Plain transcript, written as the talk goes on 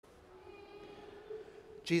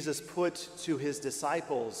Jesus put to his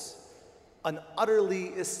disciples an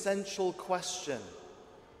utterly essential question,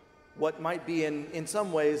 what might be in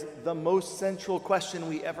some ways the most central question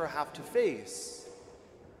we ever have to face,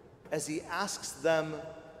 as he asks them,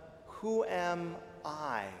 "Who am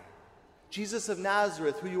I?" Jesus of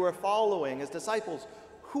Nazareth, who you are following as disciples,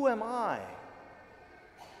 who am I?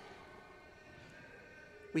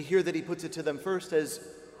 We hear that he puts it to them first as,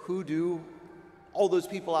 who do all those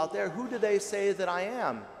people out there, who do they say that I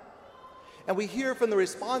am? And we hear from the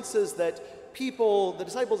responses that the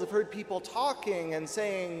disciples have heard people talking and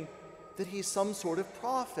saying that he's some sort of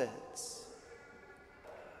prophet,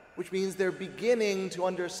 which means they're beginning to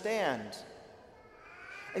understand.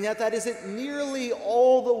 And yet that isn't nearly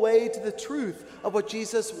all the way to the truth of what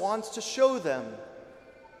Jesus wants to show them.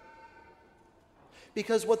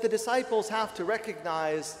 Because what the disciples have to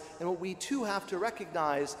recognize, and what we too have to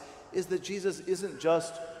recognize, is that Jesus isn't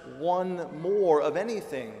just one more of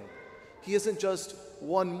anything. He isn't just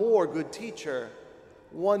one more good teacher,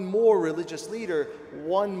 one more religious leader,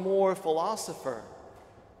 one more philosopher.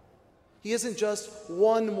 He isn't just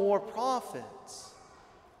one more prophet.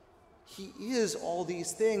 He is all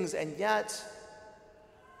these things, and yet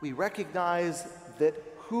we recognize that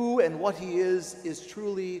who and what he is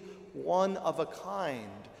truly one of a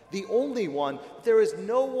kind, the only one. There is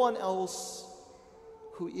no one else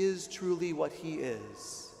who is truly what he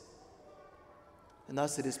is. And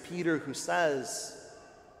thus it is Peter who says,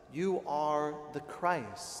 "You are the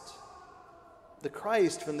Christ." The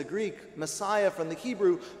Christ from the Greek, Messiah from the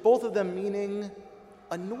Hebrew, both of them meaning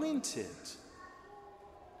anointed.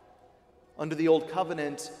 Under the Old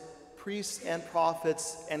Covenant, priests and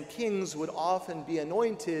prophets and kings would often be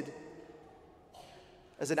anointed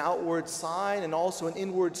as an outward sign and also an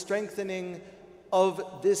inward strengthening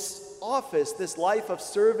of this office, this life of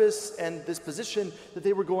service and this position that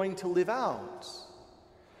they were going to live out.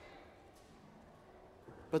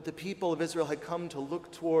 But the people of Israel had come to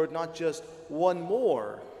look toward not just one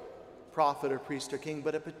more prophet or priest or king,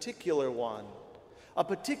 but a particular one, a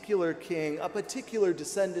particular king, a particular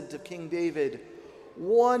descendant of King David,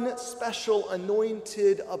 one special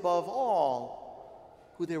anointed above all,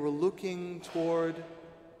 who they were looking toward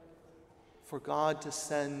for God to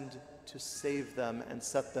send to save them and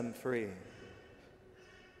set them free.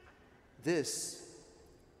 This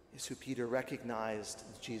is who Peter recognized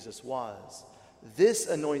Jesus was. This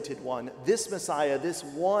anointed one, this Messiah, this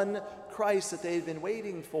one Christ that they had been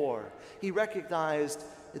waiting for. He recognized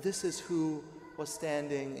that this is who was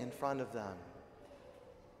standing in front of them.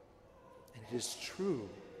 And it is true.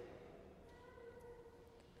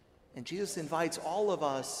 And Jesus invites all of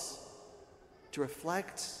us to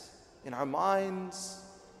reflect in our minds,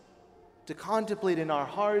 to contemplate in our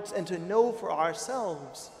hearts, and to know for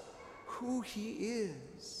ourselves who he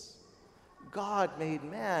is. God made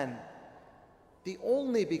man, the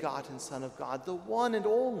only begotten Son of God, the one and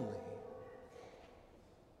only.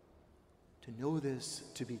 To know this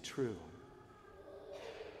to be true.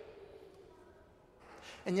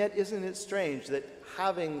 And yet, isn't it strange that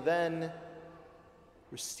having then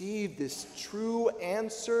received this true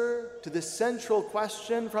answer to this central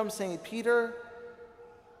question from St. Peter,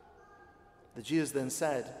 that Jesus then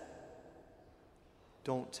said,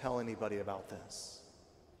 "Don't tell anybody about this."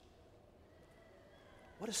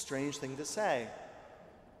 What a strange thing to say.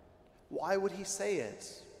 Why would he say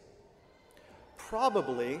it?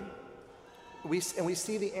 Probably, we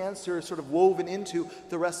see the answer sort of woven into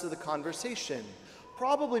the rest of the conversation.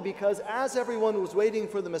 Probably because as everyone was waiting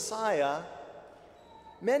for the Messiah,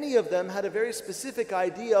 many of them had a very specific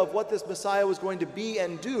idea of what this Messiah was going to be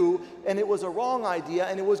and do, and it was a wrong idea,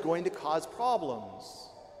 and it was going to cause problems.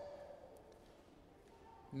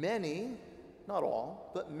 Many, not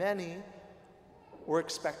all, but many were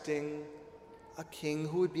expecting a king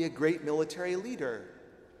who would be a great military leader,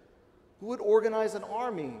 who would organize an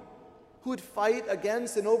army, who would fight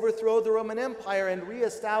against and overthrow the Roman Empire and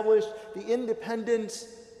reestablish the independent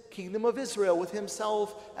kingdom of Israel with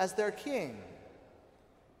himself as their king.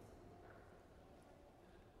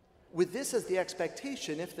 With this as the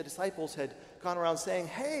expectation, if the disciples had gone around saying,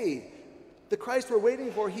 "Hey, the Christ we're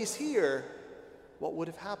waiting for, he's here," what would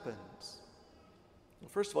have happened? Well,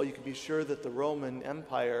 first of all, you can be sure that the Roman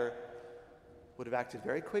Empire would have acted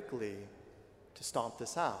very quickly to stomp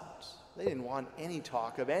this out. They didn't want any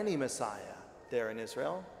talk of any Messiah there in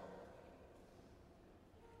Israel.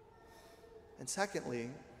 And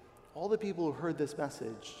secondly, all the people who heard this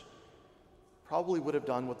message probably would have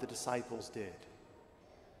done what the disciples did,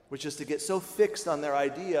 which is to get so fixed on their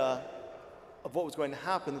idea of what was going to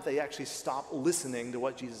happen that they actually stopped listening to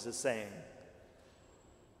what Jesus is saying.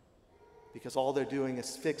 because all they're doing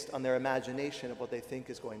is fixed on their imagination of what they think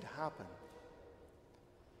is going to happen.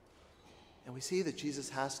 And we see that Jesus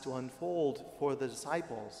has to unfold for the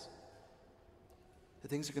disciples that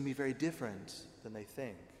things are going to be very different than they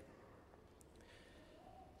think.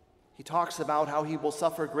 He talks about how he will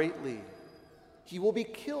suffer greatly. He will be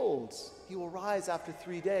killed. He will rise after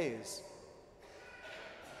 3 days.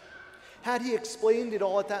 Had he explained it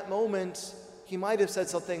all at that moment, he might have said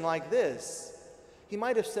something like this. He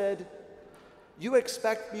might have said, "You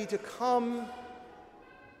expect me to come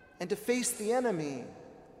and to face the enemy,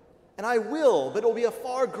 and I will, but it will be a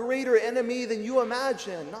far greater enemy than you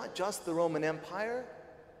imagine, not just the Roman Empire.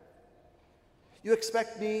 You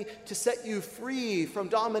expect me to set you free from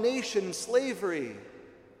domination and slavery,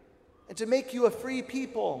 and to make you a free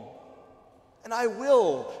people, and I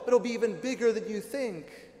will, but it'll be even bigger than you think.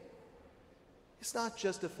 It's not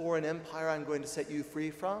just a foreign empire I'm going to set you free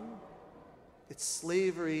from. It's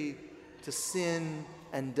slavery to sin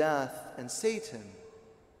and death and Satan.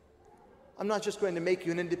 I'm not just going to make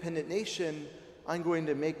you an independent nation, I'm going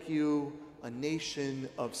to make you a nation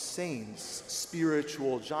of saints,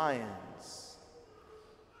 spiritual giants.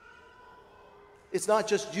 It's not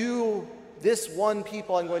just you, this one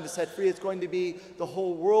people I'm going to set free, it's going to be the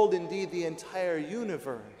whole world, indeed the entire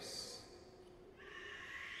universe.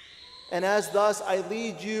 And as thus I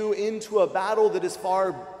lead you into a battle that is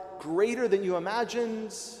far greater than you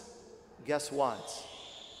imagined, guess what?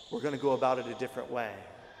 We're going to go about it a different way.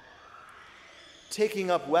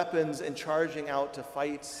 Taking up weapons and charging out to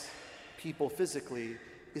fight people physically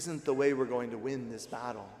isn't the way we're going to win this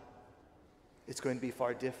battle. It's going to be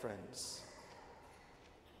far different.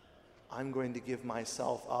 I'm going to give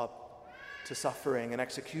myself up to suffering and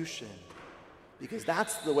execution, because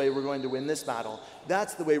that's the way we're going to win this battle.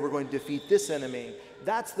 That's the way we're going to defeat this enemy.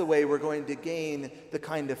 That's the way we're going to gain the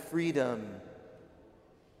kind of freedom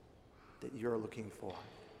that you're looking for.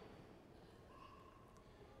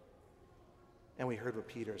 And we heard what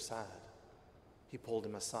Peter said. He pulled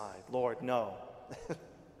him aside. Lord, no.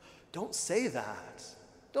 Don't say that.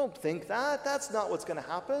 Don't think that. That's not what's going to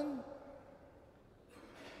happen.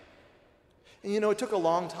 And it took a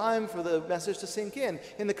long time for the message to sink in.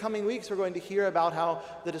 In the coming weeks, we're going to hear about how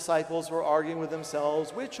the disciples were arguing with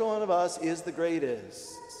themselves, which one of us is the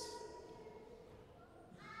greatest?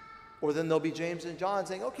 Or then there'll be James and John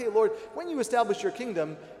saying, okay, Lord, when you establish your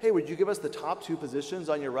kingdom, hey, would you give us the top 2 positions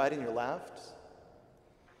on your right and your left?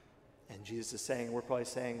 And Jesus is saying, we're probably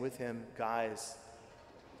saying with him, guys,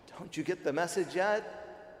 don't you get the message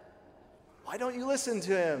yet? Why don't you listen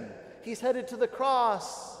to him? He's headed to the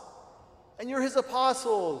cross, and you're his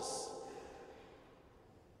apostles.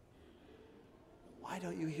 Why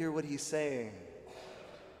don't you hear what he's saying?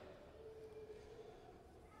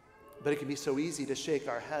 But it can be so easy to shake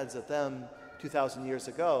our heads at them 2,000 years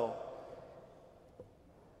ago.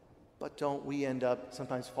 But don't we end up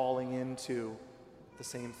sometimes falling into the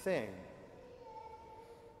same thing?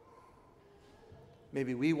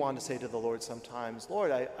 Maybe we want to say to the Lord sometimes,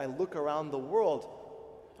 Lord, I look around the world,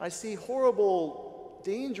 I see horrible,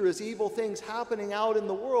 dangerous, evil things happening out in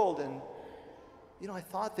the world, and I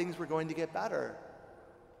thought things were going to get better.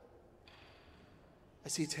 I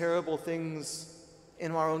see terrible things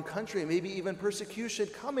in our own country, maybe even persecution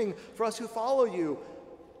coming for us who follow you.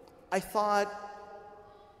 I thought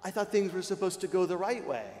things were supposed to go the right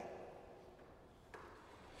way.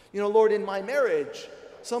 Lord, in my marriage,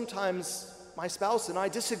 sometimes my spouse and I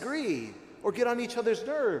disagree or get on each other's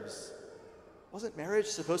nerves. Wasn't marriage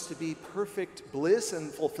supposed to be perfect bliss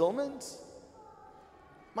and fulfillment?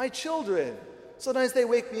 My children, sometimes they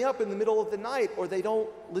wake me up in the middle of the night, or they don't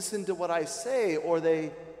listen to what I say, or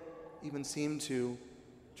they even seem to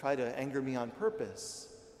try to anger me on purpose.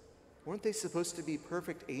 Weren't they supposed to be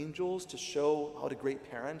perfect angels to show what a great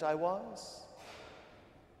parent I was?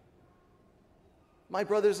 My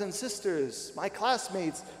brothers and sisters, my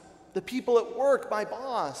classmates, the people at work, my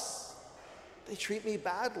boss, they treat me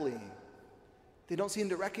badly. They don't seem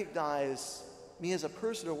to recognize me as a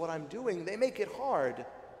person or what I'm doing. They make it hard.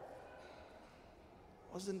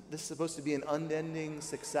 Wasn't this supposed to be an unending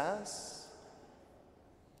success?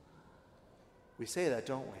 We say that,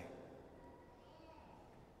 don't we?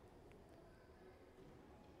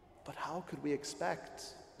 But how could we expect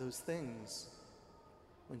those things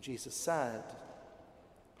when Jesus said,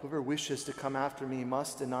 whoever wishes to come after me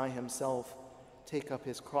must deny himself, take up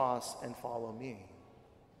his cross, and follow me?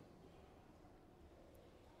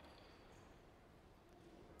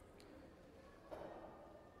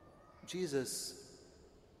 Jesus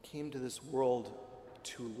came to this world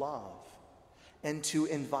to love and to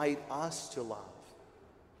invite us to love.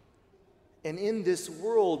 And in this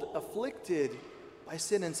world afflicted by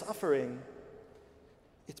sin and suffering,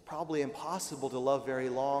 it's probably impossible to love very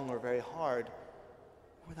long or very hard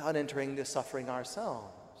without entering into suffering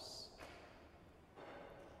ourselves.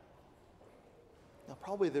 Now,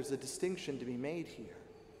 probably there's a distinction to be made here.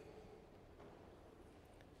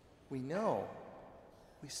 We know,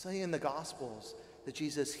 we say in the Gospels that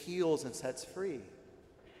Jesus heals and sets free.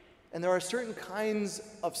 And there are certain kinds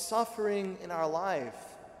of suffering in our life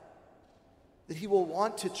that he will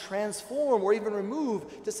want to transform or even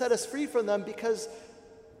remove to set us free from them, because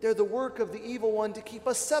they're the work of the evil one to keep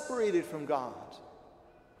us separated from God.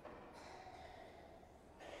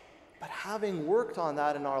 But having worked on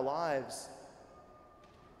that in our lives,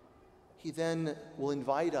 he then will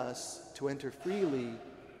invite us to enter freely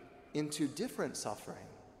into different suffering.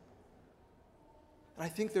 And I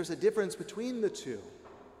think there's a difference between the two.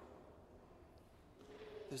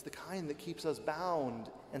 There's the kind that keeps us bound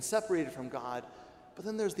and separated from God, but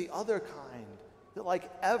then there's the other kind that, like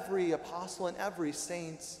every apostle and every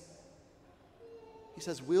saint, he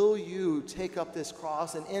says, will you take up this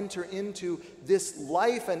cross and enter into this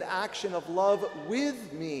life and action of love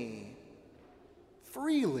with me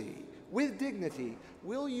freely, with dignity?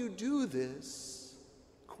 Will you do this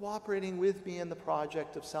cooperating with me in the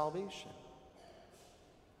project of salvation?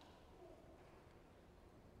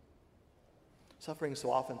 Suffering so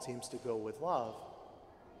often seems to go with love.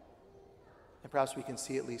 And perhaps we can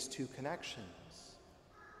see at least two connections.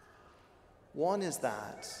 One is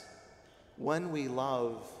that when we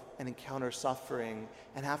love and encounter suffering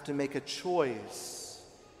and have to make a choice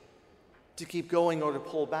to keep going or to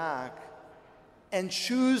pull back, and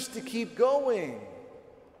choose to keep going,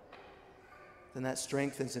 then that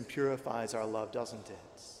strengthens and purifies our love, doesn't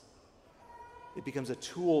it? It becomes a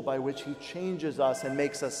tool by which he changes us and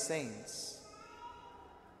makes us saints.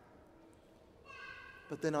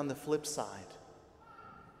 But then on the flip side,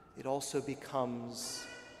 it also becomes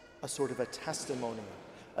a sort of a testimony,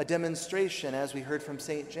 a demonstration, as we heard from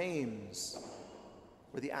St. James,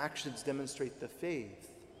 where the actions demonstrate the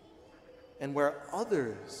faith, and where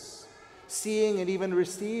others, seeing and even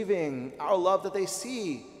receiving our love that they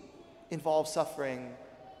see involve suffering,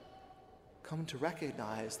 come to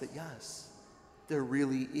recognize that yes, there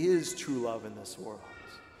really is true love in this world.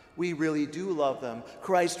 We really do love them.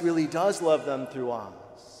 Christ really does love them through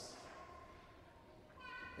us.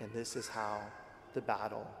 And this is how the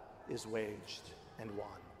battle is waged and won.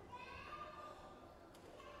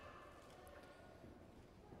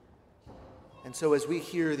 And so as we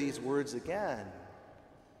hear these words again,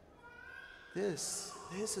 this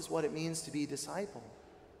is what it means to be a disciple.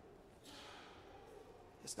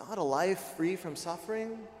 It's not a life free from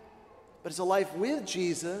suffering, but it's a life with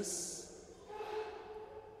Jesus,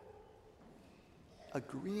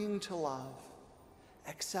 agreeing to love,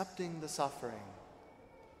 accepting the suffering,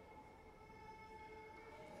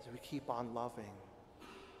 as we keep on loving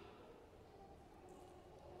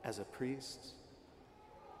as a priest,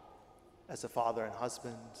 as a father and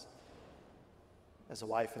husband, as a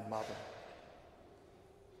wife and mother,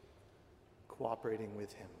 cooperating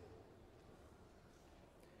with him,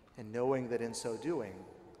 and knowing that in so doing,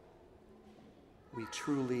 we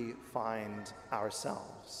truly find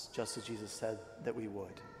ourselves, just as Jesus said that we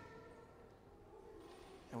would.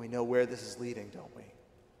 And we know where this is leading, don't we?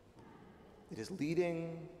 It is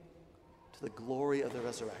leading to the glory of the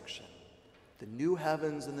resurrection, the new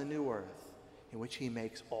heavens and the new earth, in which he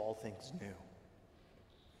makes all things new.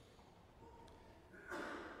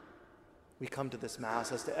 We come to this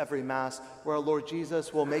Mass, as to every Mass, where our Lord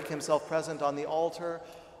Jesus will make himself present on the altar,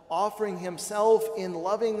 offering himself in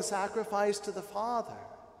loving sacrifice to the Father,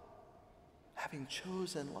 having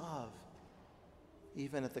chosen love,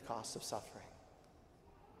 even at the cost of suffering.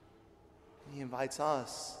 And he invites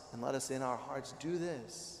us, and let us in our hearts do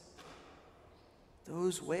this.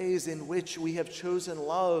 Those ways in which we have chosen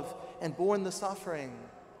love and borne the suffering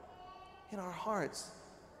in our hearts,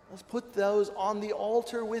 let's put those on the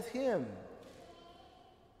altar with him,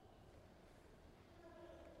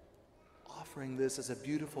 offering this as a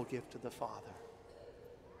beautiful gift to the Father,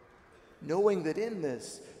 knowing that in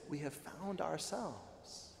this we have found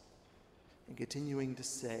ourselves, and continuing to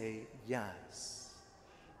say, yes,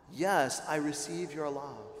 yes, I receive your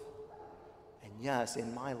love, and yes,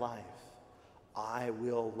 in my life, I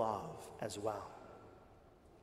will love as well.